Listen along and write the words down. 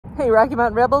Hey, Rocky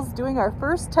Mountain Rebels, doing our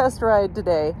first test ride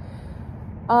today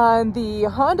on the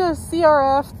Honda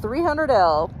CRF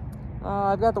 300L.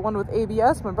 I've got the one with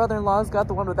ABS. My brother-in-law's got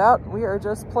the one without. We are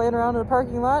just playing around in the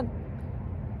parking lot.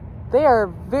 They are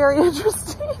very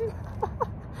interesting.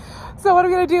 So what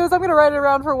I'm going to do is I'm going to ride it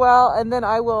around for a while, and then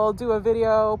I will do a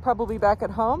video probably back at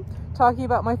home talking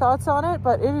about my thoughts on it,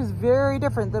 but it is very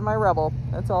different than my Rebel.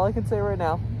 That's all I can say right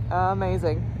now.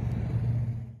 Amazing.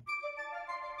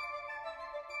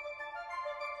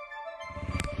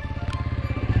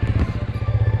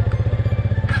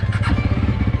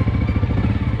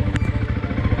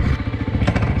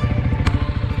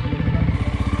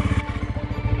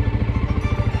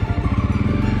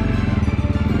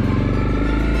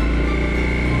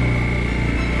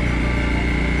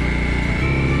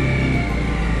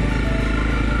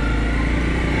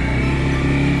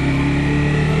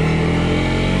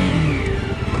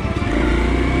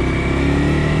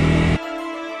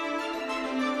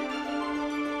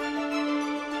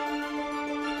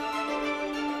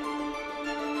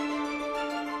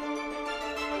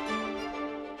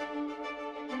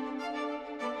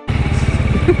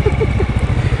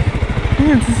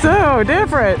 It's so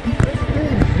different.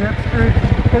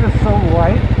 Because it's so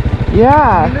light.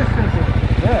 Yeah. And this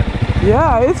is it.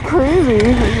 Yeah, it's crazy.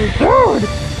 Dude!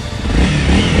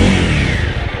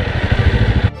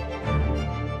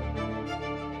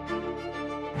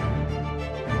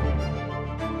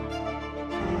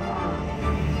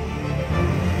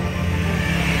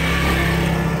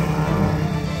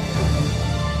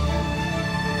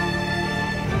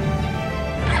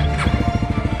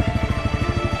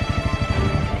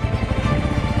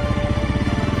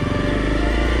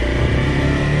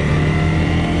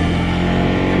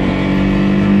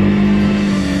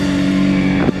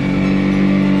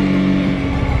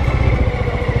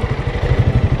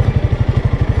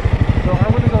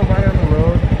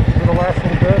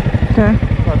 Okay.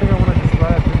 So I think I want to just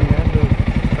ride to the end of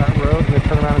that road and then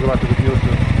turn around and go back to the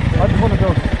dealership. I just want to go,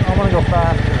 I want to go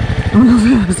faster. I want to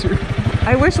go faster.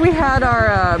 I wish we had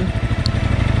our,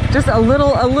 just a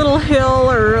little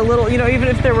hill or a little, you know, even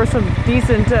if there were some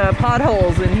decent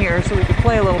potholes in here so we could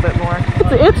play a little bit more.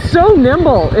 It's so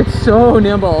nimble. It's so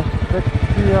nimble.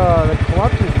 The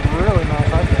clutch is really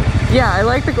nice, I think. Yeah, I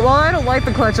like the, well, I don't like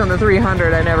the clutch on the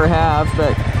 300. I never have,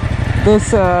 but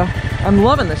this, I'm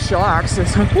loving the shocks.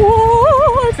 It's like, whoa,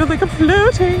 I feel like I'm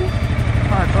floating.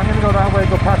 Alright, so I'm going to go that way,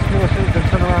 go past the dealership, then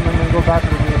turn around and then go back to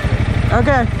the dealership.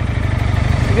 Okay.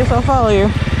 I guess I'll follow you.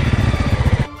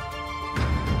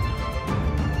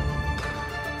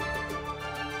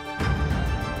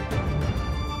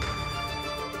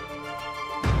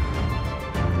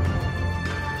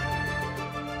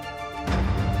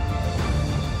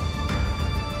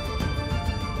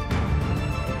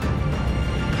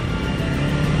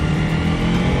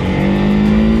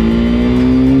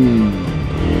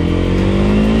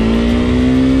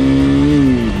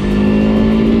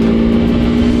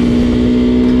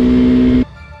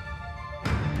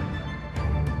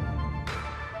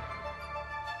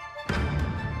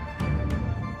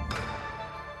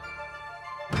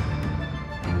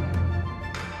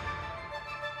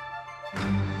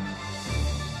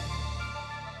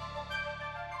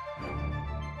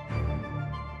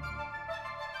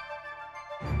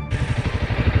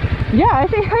 Yeah, I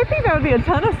think that would be a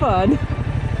ton of fun.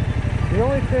 The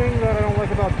only thing that I don't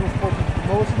like about this sport is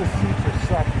most of the seats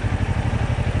are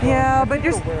sucky. Yeah, but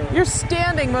you're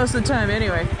standing most of the time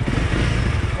anyway.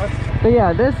 But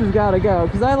yeah, this has got to go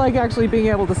because I like actually being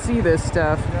able to see this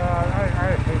stuff.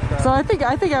 Yeah, I hate that. So I think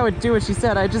I would do what she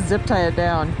said. I just zip tie it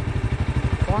down.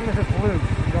 As long as it's loose,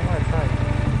 you don't want it tight.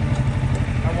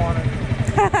 I want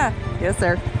it. Yes,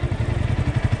 sir.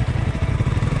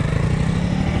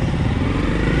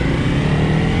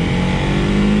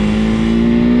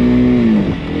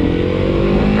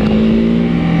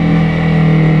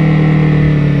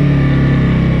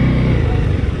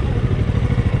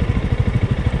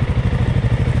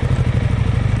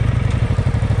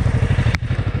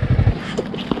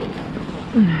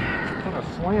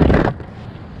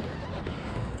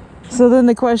 So then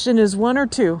the question is 1 or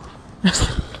 2?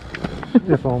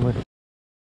 If only.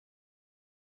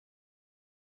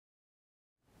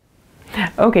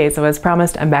 Okay, so as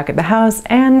promised, I'm back at the house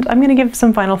and I'm gonna give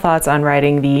some final thoughts on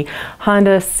riding the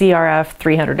Honda CRF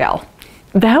 300L.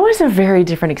 That was a very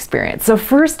different experience. So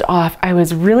first off, I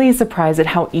was really surprised at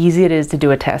how easy it is to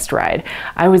do a test ride.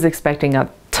 I was expecting a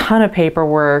ton of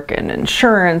paperwork and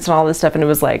insurance and all this stuff, and it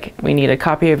was like, we need a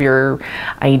copy of your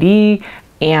ID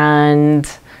and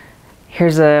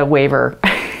here's a waiver.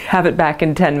 Have it back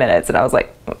in 10 minutes. And I was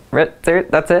like,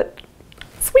 that's it?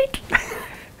 Sweet.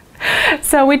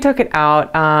 So we took it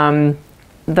out.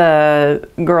 The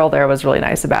girl there was really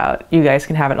nice about, you guys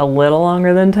can have it a little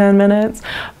longer than 10 minutes,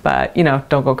 but you know,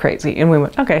 don't go crazy. And we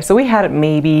went, okay, so we had it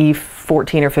maybe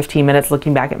 14 or 15 minutes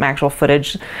looking back at my actual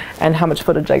footage and how much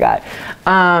footage I got.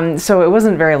 So it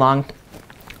wasn't very long,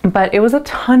 but it was a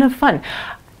ton of fun.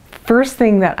 First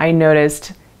thing that I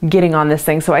noticed getting on this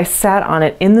thing, so I sat on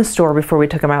it in the store before we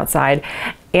took them outside,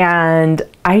 and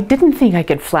I didn't think I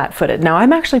could flat foot it. Now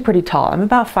I'm actually pretty tall. I'm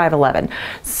about 5'11",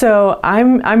 so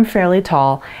I'm fairly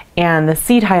tall, and the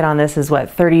seat height on this is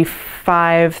what,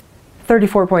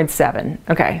 34.7.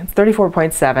 Okay, it's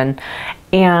 34.7,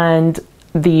 and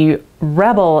the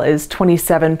Rebel is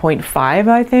 27.5,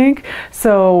 I think.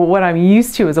 So what I'm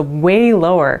used to is a way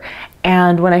lower.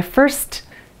 And when I first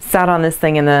sat on this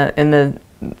thing in the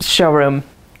showroom,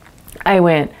 I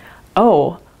went,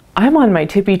 oh, I'm on my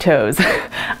tippy toes.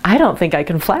 I don't think I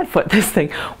can flat foot this thing,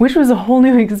 which was a whole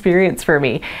new experience for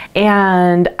me.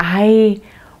 And I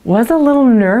was a little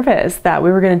nervous that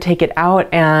we were going to take it out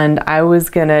and I was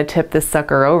going to tip this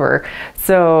sucker over.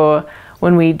 So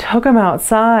when we took him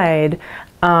outside,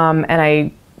 and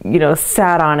I, you know,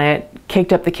 sat on it,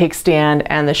 kicked up the kickstand,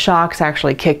 and the shocks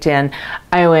actually kicked in,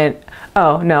 I went,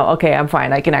 oh no, okay, I'm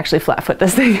fine. I can actually flat foot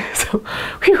this thing. So,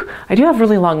 whew, I do have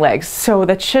really long legs, so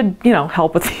that should, you know,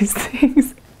 help with these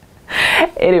things.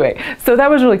 Anyway, so that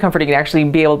was really comforting to actually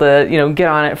be able to, you know, get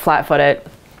on it, flat foot it.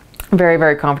 Very,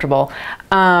 very comfortable.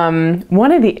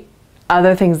 One of the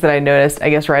other things that I noticed, I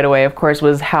guess right away, of course,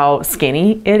 was how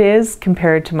skinny it is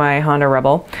compared to my Honda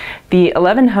Rebel. The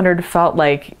 1100 felt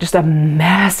like just a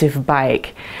massive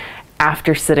bike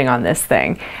after sitting on this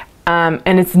thing.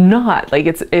 And it's not, like,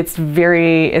 it's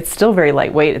still very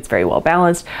lightweight, it's very well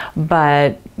balanced,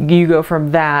 but you go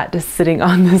from that to sitting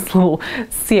on this little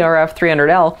CRF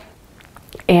 300L,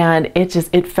 and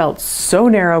it felt so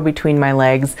narrow between my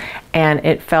legs, and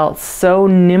it felt so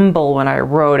nimble when I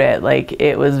rode it. Like,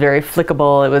 it was very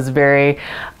flickable, it was very,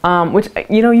 which,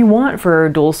 you know, you want for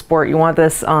dual sport. You want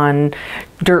this on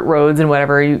dirt roads and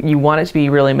whatever, you want it to be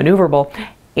really maneuverable.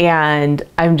 And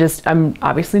I'm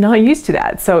obviously not used to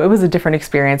that. So it was a different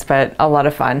experience, but a lot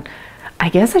of fun. I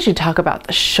guess I should talk about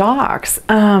the shocks.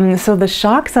 So the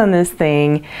shocks on this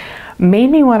thing made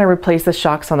me want to replace the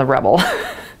shocks on the Rebel.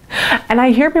 And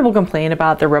I hear people complain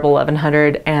about the Rebel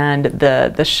 1100 and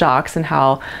the shocks, and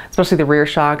how, especially the rear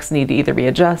shocks, need to either be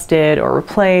adjusted or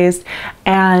replaced.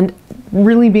 And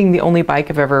really, being the only bike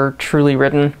I've ever truly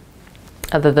ridden,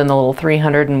 other than the little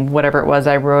 300 and whatever it was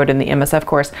I rode in the MSF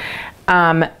course,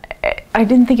 I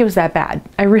didn't think it was that bad.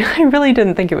 I really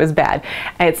didn't think it was bad.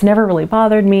 It's never really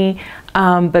bothered me,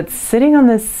 but sitting on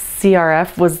this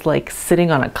CRF was like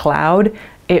sitting on a cloud.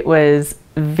 It was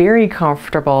very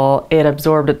comfortable. It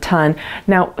absorbed a ton.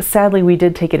 Now, sadly, we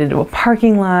did take it into a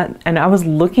parking lot, and I was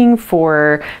looking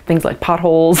for things like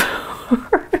potholes.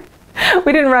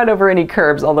 We didn't run over any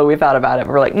curbs, although we thought about it.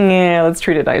 We're like, yeah, let's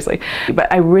treat it nicely.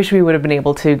 But I wish we would have been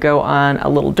able to go on a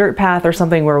little dirt path or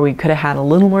something where we could have had a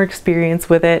little more experience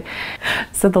with it.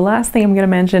 So the last thing I'm going to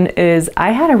mention is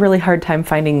I had a really hard time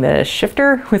finding the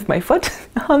shifter with my foot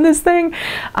on this thing,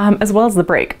 as well as the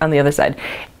brake on the other side.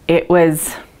 It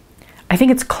was, I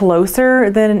think it's closer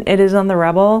than it is on the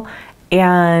Rebel,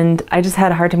 and I just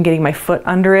had a hard time getting my foot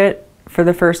under it for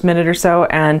the first minute or so.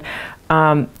 And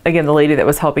again, the lady that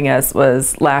was helping us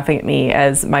was laughing at me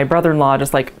as my brother-in-law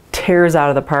just like tears out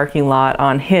of the parking lot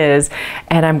on his,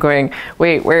 and I'm going,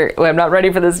 wait, I'm not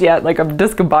ready for this yet. Like, I'm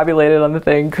discombobulated on the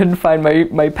thing, couldn't find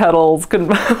my pedals,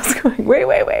 I was going,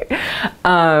 wait.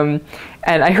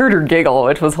 And I heard her giggle,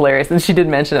 which was hilarious, and she did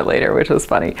mention it later, which was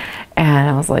funny. And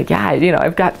I was like, yeah, you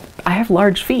know, I have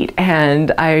large feet,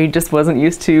 and I just wasn't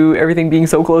used to everything being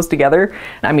so close together.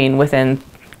 I mean, within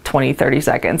 20-30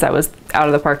 seconds I was out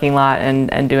of the parking lot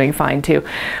and doing fine too.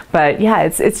 But yeah,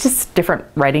 it's just different,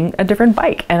 riding a different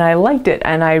bike, and I liked it,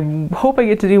 and I hope I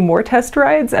get to do more test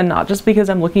rides, and not just because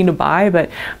I'm looking to buy, but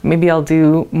maybe I'll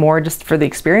do more just for the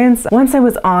experience. Once I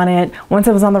was on it, once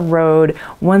I was on the road,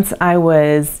 once I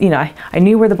was, you know, I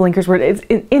knew where the blinkers were.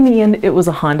 In the end, it was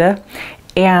a Honda,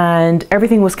 and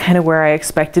everything was kind of where I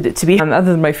expected it to be,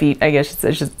 other than my feet, I guess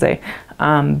I should say.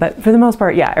 But for the most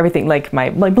part, yeah, everything, like my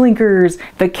blinkers,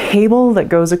 the cable that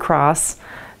goes across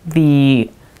the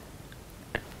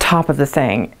top of the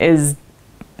thing is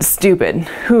stupid.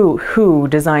 Who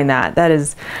designed that? That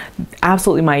is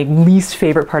absolutely my least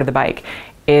favorite part of the bike,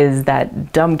 is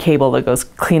that dumb cable that goes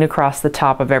clean across the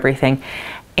top of everything.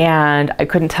 And I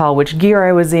couldn't tell which gear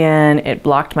I was in. It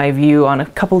blocked my view on a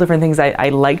couple different things I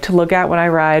like to look at when I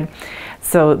ride.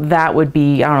 So that would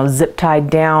be, I don't know, zip tied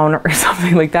down or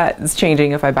something like that. It's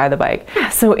changing if I buy the bike.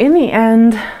 So in the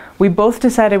end, we both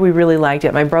decided we really liked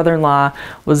it. My brother-in-law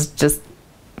was just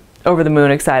over the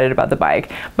moon excited about the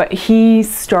bike. But he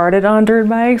started on dirt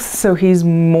bikes, so he's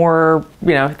more,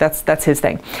 you know, that's his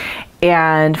thing.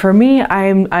 And for me,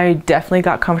 I definitely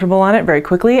got comfortable on it very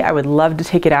quickly. I would love to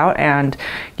take it out and,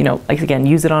 you know, like again,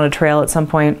 use it on a trail at some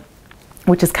point,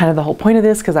 which is kind of the whole point of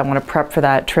this, because I want to prep for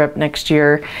that trip next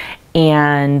year.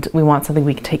 And we want something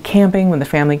we can take camping when the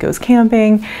family goes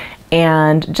camping,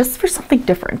 and just for something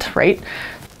different, right?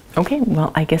 Okay,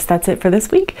 well, I guess that's it for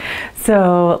this week.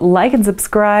 So like and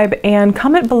subscribe and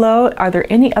comment below. Are there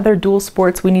any other dual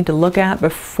sports we need to look at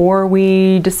before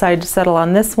we decide to settle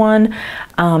on this one?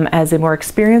 As a more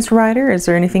experienced rider, is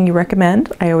there anything you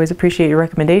recommend? I always appreciate your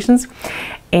recommendations.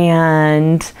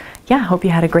 And yeah, hope you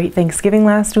had a great Thanksgiving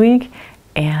last week.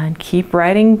 And keep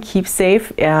riding, keep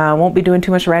safe. Won't be doing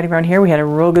too much riding around here. We had a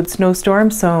real good snowstorm,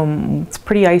 so it's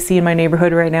pretty icy in my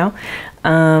neighborhood right now.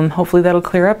 Hopefully that'll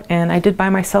clear up, and I did buy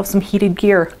myself some heated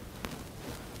gear.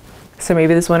 So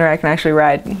maybe this winter I can actually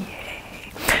ride. Yay.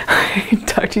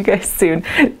 Talk to you guys soon.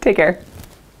 Take care.